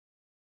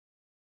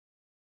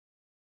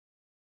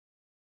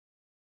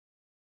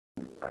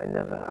I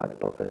never had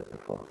poppers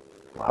before.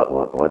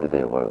 What do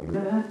they work? You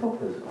never had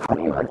poppers?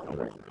 You had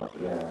poppers before?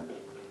 Yeah.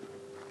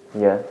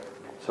 Yeah.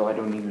 So I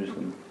don't use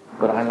them.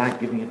 But I like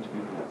giving it to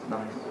people, it's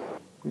nice.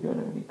 We don't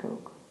have any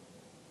coke.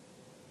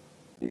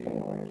 You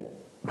can arrange it.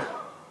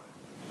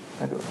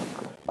 I don't have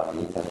coke. But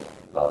you said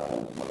last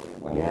time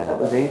when Yeah, that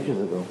was ages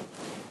ago.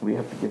 We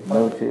have to give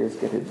notice,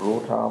 get it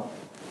brought up,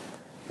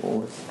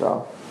 all this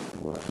stuff.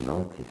 What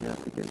notice you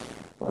have to get?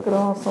 I could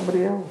ask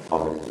somebody else.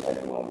 Obviously,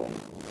 everyone will,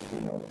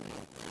 you know,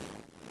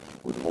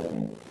 would let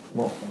me.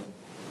 What?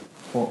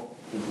 What?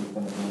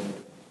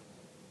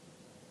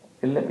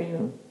 He'll let me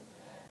know.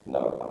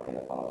 No, I can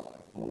ask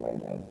him right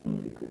then.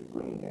 He could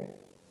bring it.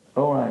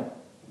 All right.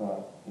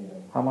 But, you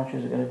know. How much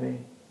is it going to be?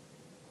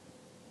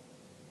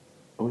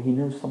 Oh, he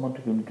knows someone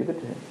to go and give it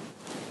to him.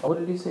 Oh, what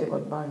did he say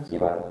about buying You stuff?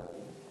 buy them.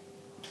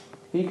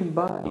 He can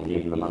buy it. If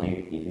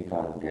you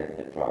can't get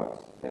the drugs,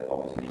 then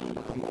obviously you need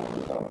to speak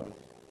to someone.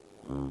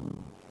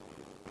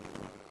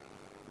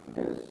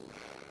 Because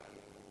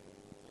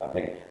I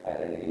think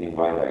in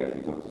Viber, if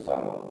you talk to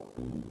someone,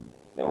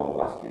 they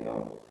will ask you,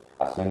 know,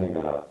 as soon as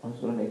you're gonna. I was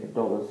going to make it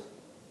dollars.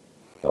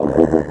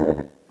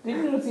 Did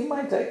you see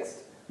my text?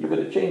 You're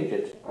going to change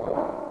it.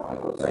 I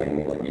could say you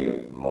need to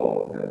give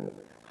more than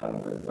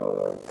 $100.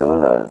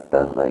 Dollars?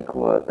 That's like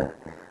what?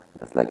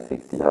 That's like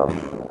 $60.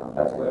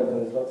 That's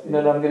what. No,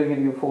 I'm going to give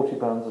you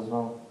 £40 as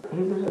well.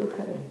 He was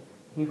okay.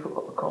 He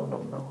forgot the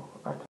condom, no.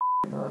 I had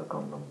to know that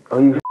condom. Oh,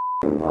 you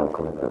have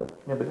condom.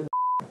 Yeah, but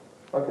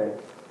okay.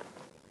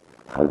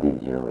 How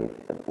did you know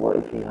what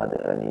if he had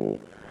any,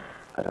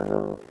 I don't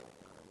know.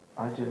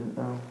 I didn't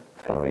know.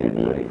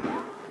 Really?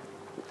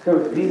 So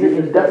these are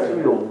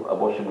industrial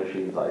washing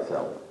machines I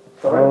sell.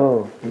 Sorry?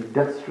 Oh.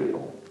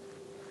 Industrial.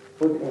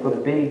 For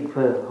big,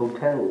 for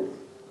hotels.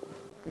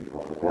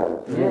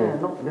 Yeah,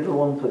 not little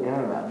ones for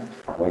caravans.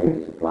 Where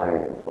you supply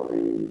them for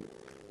the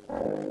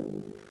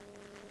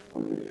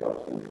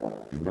shops and stuff?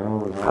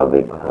 No. How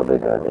big are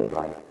they?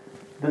 Like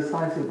the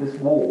size of this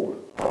wall.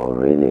 Oh,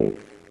 really?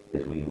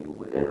 This we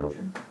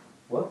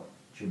what?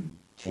 Jim.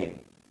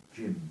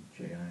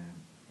 J-I-M.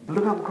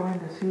 Look up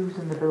grinders. Who's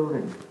in the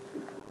building?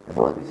 There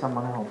must be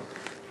someone else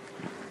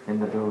in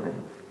the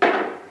building.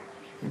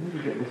 We need to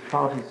get this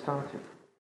party started.